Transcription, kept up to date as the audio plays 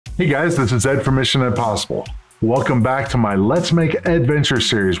Hey guys, this is Ed from Mission Impossible. Welcome back to my Let's Make EdVenture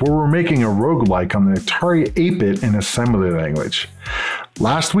series where we're making a roguelike on the Atari 8-bit in assembly language.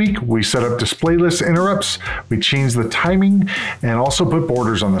 Last week, we set up display list interrupts, we changed the timing, and also put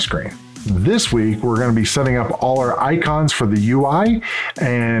borders on the screen. This week, we're going to be setting up all our icons for the UI,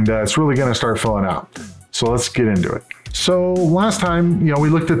 and it's really going to start filling out. So let's get into it. So last time, we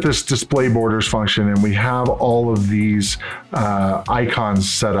looked at this display borders function and we have all of these icons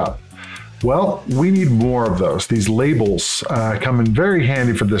set up. Well, we need more of those. These labels come in very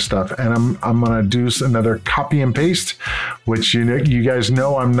handy for this stuff, and I'm gonna do another copy and paste, which you guys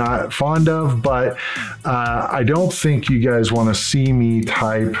know I'm not fond of, but I don't think you guys want to see me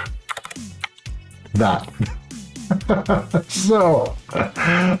type that. So,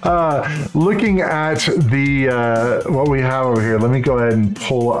 looking at the what we have over here, let me go ahead and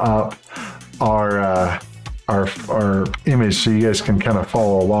pull up our image so you guys can kind of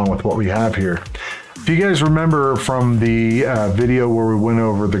follow along with what we have here. If you guys remember from the video where we went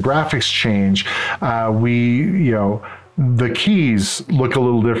over the graphics change, the keys look a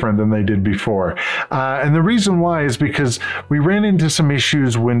little different than they did before. And the reason why is because we ran into some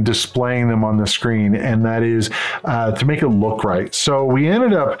issues when displaying them on the screen, and that is to make it look right. So we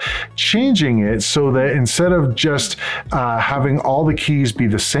ended up changing it so that instead of just having all the keys be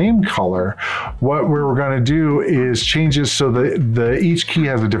the same color, what we're going to do is change it so that each key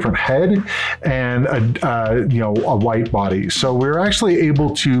has a different head and a white body. So we're actually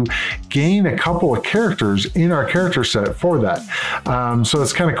able to gain a couple of characters in our character set for that. So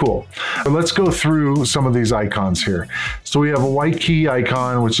it's kind of cool. But let's go through some of these icons here. So we have a white key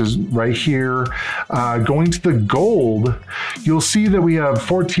icon, which is right here. Going to the gold, you'll see that we have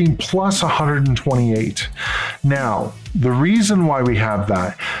 14 plus 128. Now, the reason why we have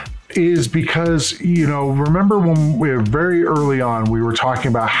that is because, remember when we were very early on, we were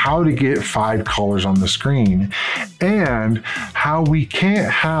talking about how to get 5 colors on the screen and how we can't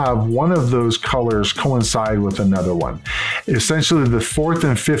have one of those colors coincide with another one. Essentially, the 4th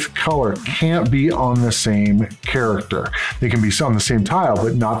and 5th color can't be on the same character. They can be on the same tile,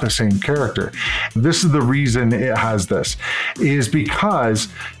 but not the same character. This is the reason it has this, is because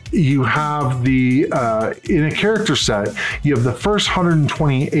you have the, in a character set, you have the first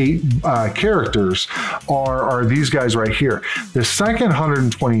 128 characters are these guys right here. The second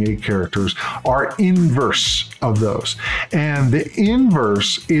 128 characters are inverse of those. And the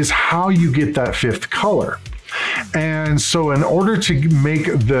inverse is how you get that 5th color. And so in order to make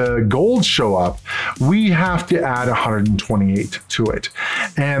the gold show up, we have to add 128 to it.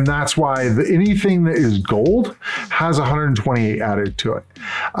 And that's why anything that is gold has 128 added to it.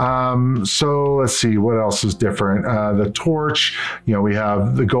 So let's see, what else is different? The torch, we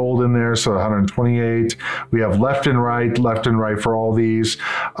have the gold in there, so 128. We have left and right for all these.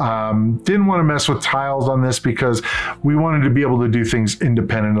 Didn't want to mess with tiles on this because we wanted to be able to do things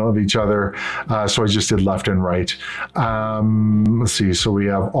independent of each other. So I just did left and right. Let's see, so we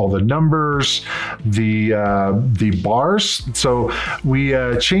have all the numbers, the bars. So we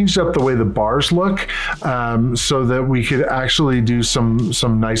changed up the way the bars look so that we could actually do some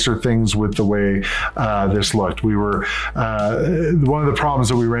nicer things with the way this looked. We were one of the problems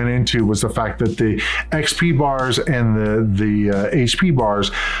that we ran into was the fact that the XP bars and the HP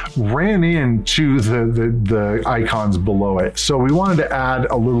bars ran into the icons below it. So we wanted to add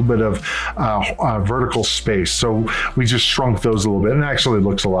a little bit of vertical space. So we just shrunk those a little bit, and it actually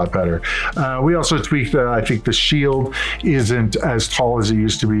looks a lot better. We also tweaked, I think the shield isn't as tall as it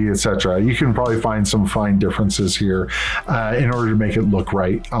used to be, etc. You can probably find some fine differences here in order to make it look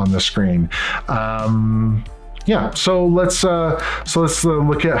right on the screen. Yeah, so let's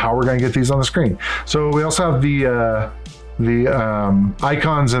look at how we're going to get these on the screen. So we also have the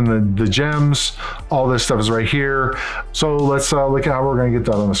icons and the gems. All this stuff is right here. So let's look at how we're going to get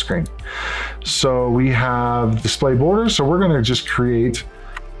that on the screen. So we have display borders. So we're going to just create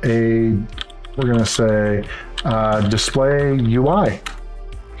we're going to say display UI.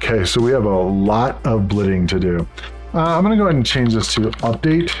 Okay, so we have a lot of blitting to do. I'm going to go ahead and change this to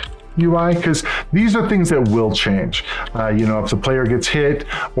update UI, because these are things that will change. If the player gets hit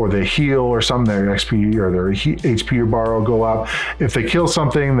or they heal or something, their XP or their HP bar will go up. If they kill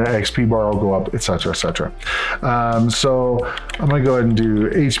something, the XP bar will go up, etc., etc. So I'm going to go ahead and do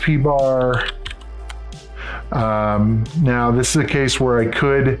HP bar. Now this is a case where I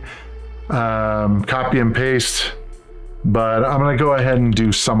could copy and paste, but I'm going to go ahead and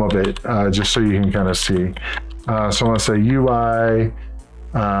do some of it just so you can kind of see. So I'm going to say UI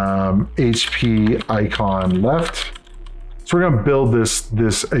HP icon left. So we're going to build this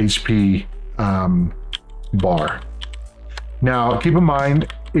HP bar. Now keep in mind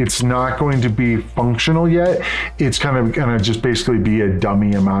it's not going to be functional yet. It's kind of going to just basically be a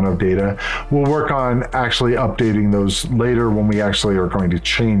dummy amount of data. We'll work on actually updating those later when we actually are going to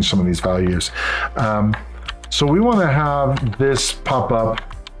change some of these values. So we want to have this pop up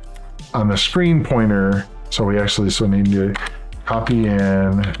on the screen pointer. So we actually need to copy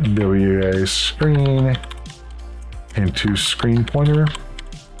in WA screen into screen pointer,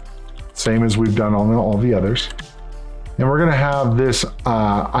 same as we've done on all the others. And we're going to have this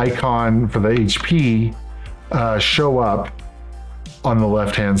icon for the HP show up on the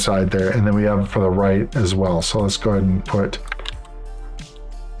left hand side there, and then we have for the right as well. So let's go ahead and put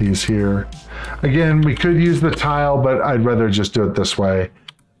these here. Again, we could use the tile, but I'd rather just do it this way.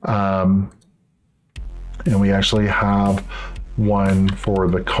 And we actually have one for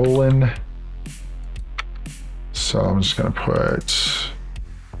the colon. So I'm just going to put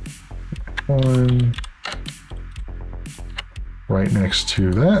one right next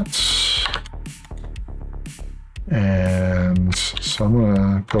to that. And so I'm going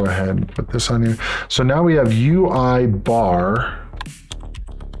to go ahead and put this on here. So now we have UI bar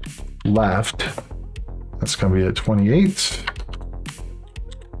left. That's going to be at 28.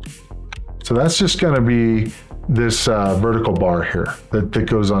 So that's just going to be this vertical bar here that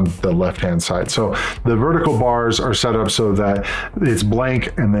goes on the left-hand side. So the vertical bars are set up so that it's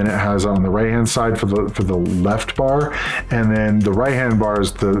blank, and then it has on the right-hand side for the left bar, and then the right-hand bar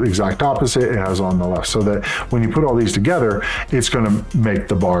is the exact opposite. It has on the left, so that when you put all these together, it's going to make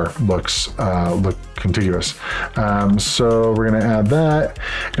the bar look contiguous. So we're going to add that,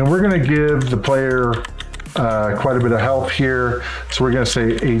 and we're going to give the player quite a bit of health here. So we're going to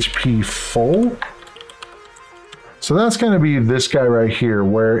say HP full. So that's going to be this guy right here,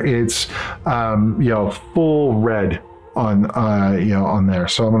 where it's full red on on there.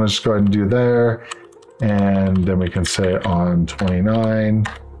 So I'm going to just go ahead and do there, and then we can say on 29.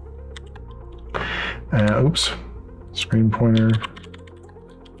 Oops, screen pointer.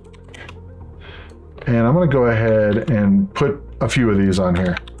 And I'm going to go ahead and put a few of these on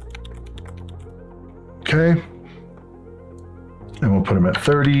here. Okay, and we'll put them at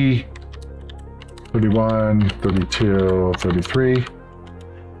 30. 31, 32, 33.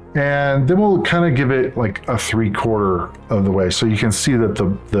 And then we'll kind of give it like a 3/4 of the way. So you can see that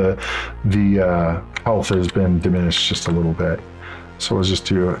the health has been diminished just a little bit. So we'll just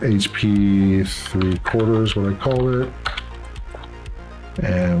do HP 3/4, what I call it.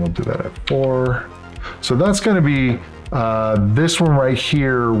 And we'll do that at 4. So that's going to be this one right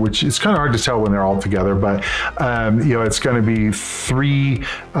here, which is kind of hard to tell when they're all together, but it's going to be 3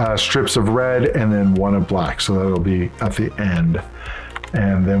 strips of red and then 1 of black. So that'll be at the end.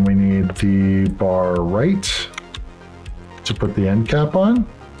 And then we need the bar right to put the end cap on.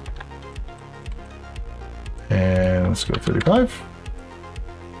 And let's go 35.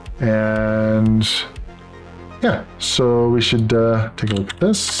 And yeah, so we should take a look at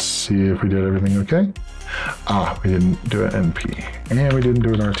this, see if we did everything okay. We didn't do an NP, and we didn't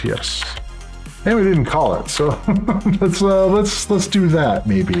do an RTS, and we didn't call it. So let's do that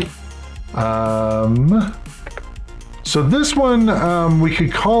maybe. So this one we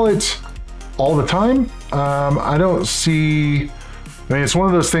could call it all the time. I don't see. I mean, it's one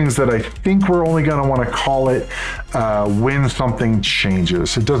of those things that I think we're only going to want to call it when something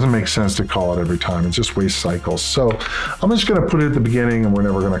changes. It doesn't make sense to call it every time. It just wastes cycles. So I'm just going to put it at the beginning, and we're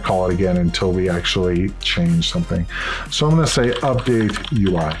never going to call it again until we actually change something. So I'm going to say update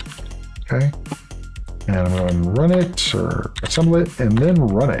UI. Okay. And I'm going to run it or assemble it and then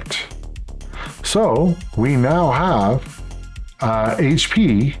run it. So we now have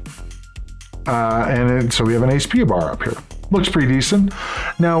HP, so we have an HP bar up here. Looks pretty decent.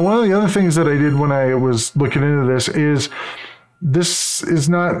 Now, one of the other things that I did when I was looking into this is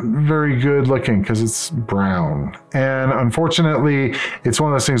not very good looking because it's brown. And unfortunately, it's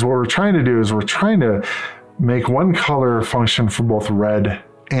one of those things, what we're trying to do is we're trying to make one color function for both red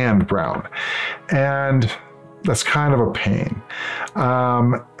and brown. And that's kind of a pain.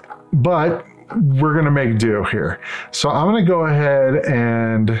 But we're gonna make do here. So I'm gonna go ahead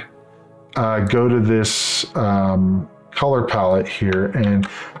and go to this color palette here and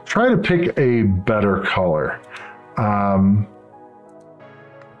try to pick a better color.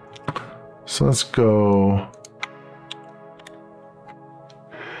 So let's go.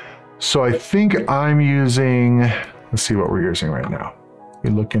 So I think I'm using, let's see what we're using right now.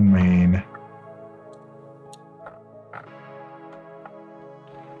 We look in main.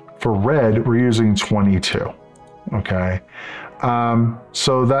 For red, we're using 22, okay?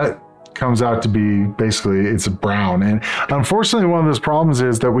 So that comes out to be basically it's brown. And unfortunately, one of those problems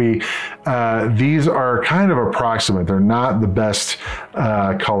is that these are kind of approximate. They're not the best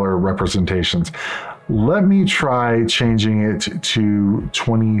color representations. Let me try changing it to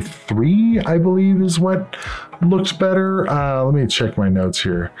 23, I believe is what looks better. Let me check my notes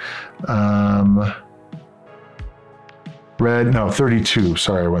here. Red, no, 32.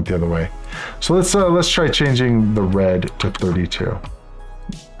 Sorry, I went the other way. So let's try changing the red to 32.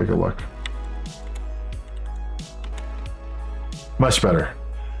 Take a look. Much better.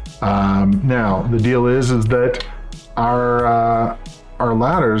 Now the deal is that our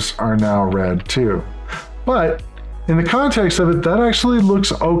ladders are now red too, but in the context of it, that actually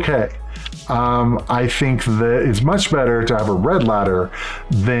looks okay. I think that it's much better to have a red ladder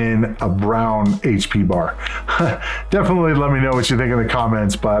than a brown HP bar. Definitely let me know what you think in the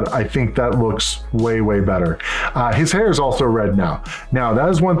comments, but I think that looks way, way better. His hair is also red now. Now, that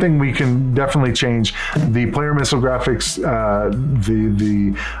is one thing we can definitely change. The player missile graphics,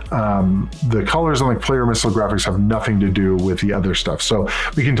 the colors on the player missile graphics have nothing to do with the other stuff, so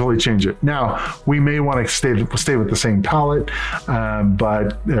we can totally change it. Now, we may want to stay with the same palette,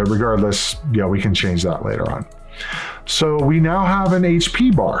 but regardless, yeah, we can change that later on. So we now have an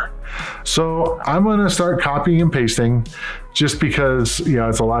HP bar. So I'm going to start copying and pasting just because, you know,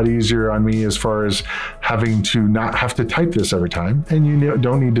 it's a lot easier on me as far as having to not have to type this every time, and you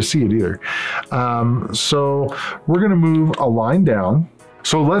don't need to see it either. So we're going to move a line down.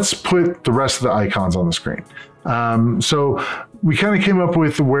 So let's put the rest of the icons on the screen. So we kind of came up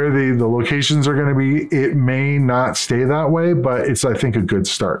with where the locations are going to be. It may not stay that way, but it's, I think, a good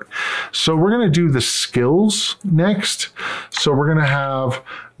start. So we're going to do the skills next. So we're going to have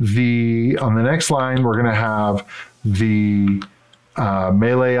on the next line, we're going to have the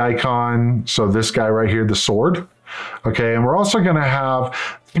melee icon. So this guy right here, the sword. Okay, and we're also going to have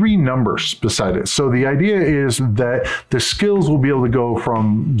 3 numbers beside it. So the idea is that the skills will be able to go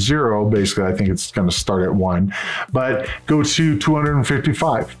from 0, basically, I think it's going to start at 1, but go to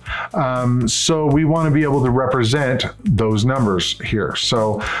 255. So we want to be able to represent those numbers here.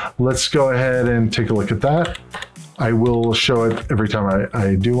 So let's go ahead and take a look at that. I will show it every time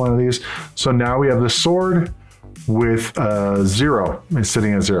I do one of these. So now we have the sword with 0. It's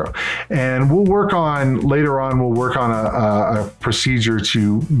sitting at 0, and we'll work on later on. We'll work on a procedure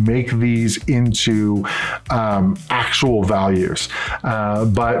to make these into actual values.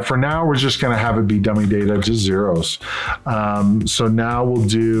 But for now, we're just going to have it be dummy data, just zeros. So now we'll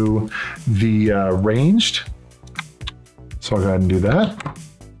do the ranged. So I'll go ahead and do that.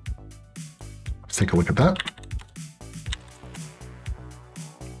 Let's take a look at that.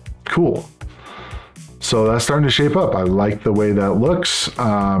 Cool. So that's starting to shape up. I like the way that looks.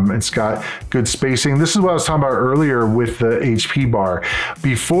 It's got good spacing. This is what I was talking about earlier with the HP bar.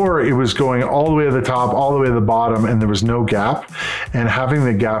 Before, it was going all the way to the top, all the way to the bottom, and there was no gap. And having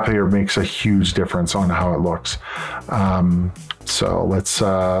the gap here makes a huge difference on how it looks. So let's,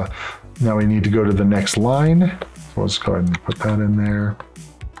 now we need to go to the next line. So let's go ahead and put that in there.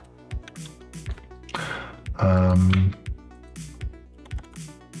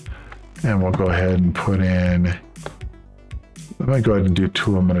 And we'll go ahead and put in, I might go ahead and do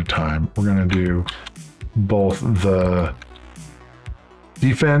 2 of them at a time. We're going to do both the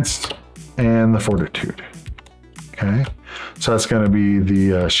defense and the fortitude. Okay, so that's going to be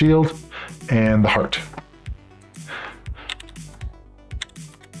the shield and the heart.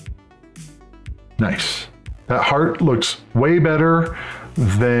 Nice. That heart looks way better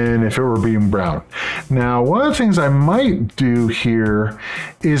than if it were being brown. Now, one of the things I might do here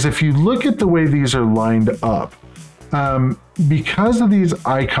is if you look at the way these are lined up, because of these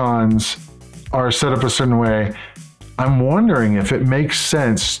icons are set up a certain way, I'm wondering if it makes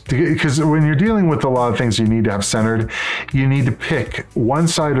sense, because when you're dealing with a lot of things you need to have centered, you need to pick one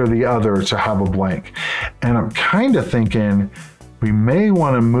side or the other to have a blank. And I'm kind of thinking we may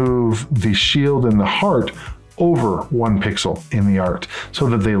want to move the shield and the heart over 1 pixel in the art so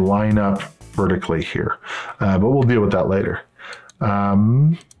that they line up vertically here. But we'll deal with that later.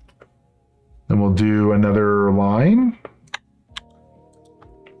 Then we'll do another line.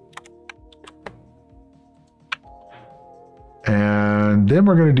 And then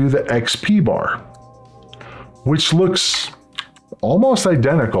we're going to do the XP bar, which looks almost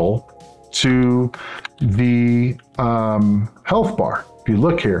identical to the health bar. If you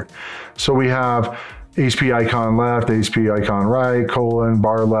look here, so we have HP icon left, HP icon right, colon,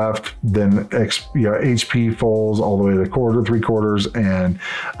 bar left, then HP fulls all the way to quarter, 3/4, and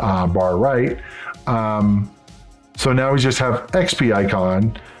bar right. So now we just have XP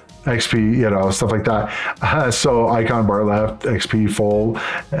icon XP, you know, stuff like that. So icon bar left, XP full,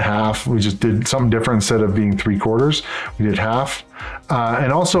 half. We just did something different. Instead of being 3/4, we did half.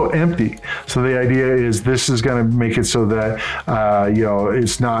 And also empty. So the idea is this is going to make it so that, you know,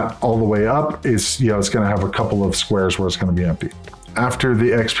 it's not all the way up. It's, you know, it's going to have a couple of squares where it's going to be empty. After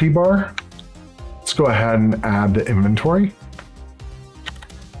the XP bar, let's go ahead and add the inventory.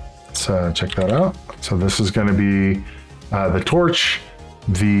 Let's check that out. So this is going to be the torch,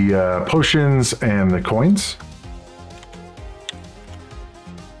 the potions, and the coins.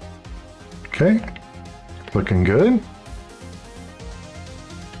 Okay, looking good.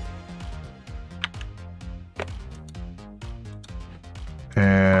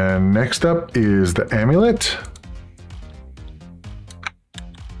 And next up is the amulet.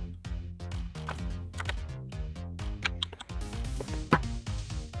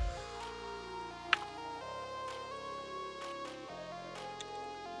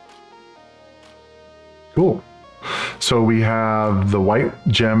 Cool. So we have the white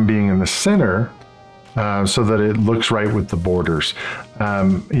gem being in the center, so that it looks right with the borders.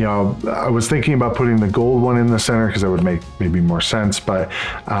 You know, I was thinking about putting the gold one in the center because that would make maybe more sense, but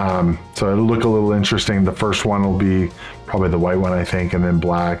so it'll look a little interesting. The first one will be probably the white one, I think, and then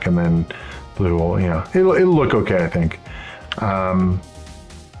black, and then blue. You know, it'll look okay, I think.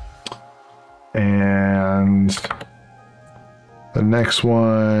 And the next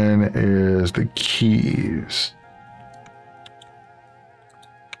one is the keys.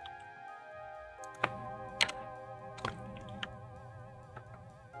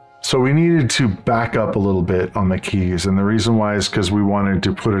 So we needed to back up a little bit on the keys, and the reason why is because we wanted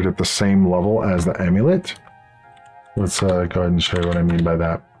to put it at the same level as the amulet. Let's go ahead and show you what I mean by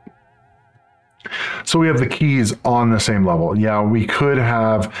that. So we have the keys on the same level. Yeah, we could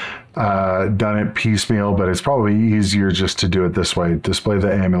have done it piecemeal, but it's probably easier just to do it this way. Display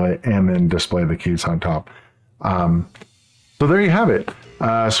the amulet and then display the keys on top. So there you have it.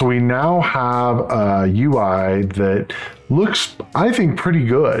 So we now have a UI that looks, I think, pretty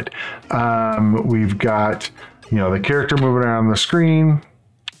good. We've got, you know, the character moving around the screen.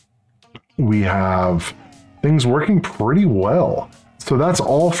 We have things working pretty well. So that's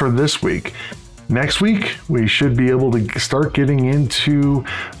all for this week. Next week, we should be able to start getting into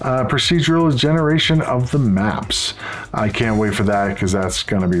procedural generation of the maps. I can't wait for that because that's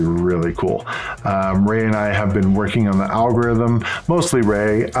going to be really cool. Ray and I have been working on the algorithm, mostly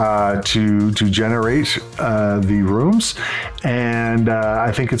Ray, to generate the rooms, and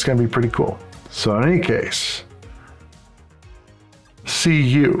I think it's going to be pretty cool. So in any case, see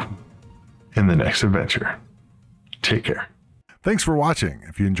you in the next adventure. Take care. Thanks for watching.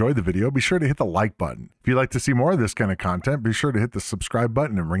 If you enjoyed the video, be sure to hit the like button. If you'd like to see more of this kind of content, be sure to hit the subscribe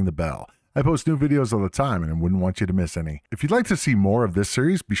button and ring the bell. I post new videos all the time and I wouldn't want you to miss any. If you'd like to see more of this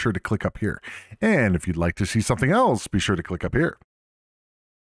series, be sure to click up here. And if you'd like to see something else, be sure to click up here.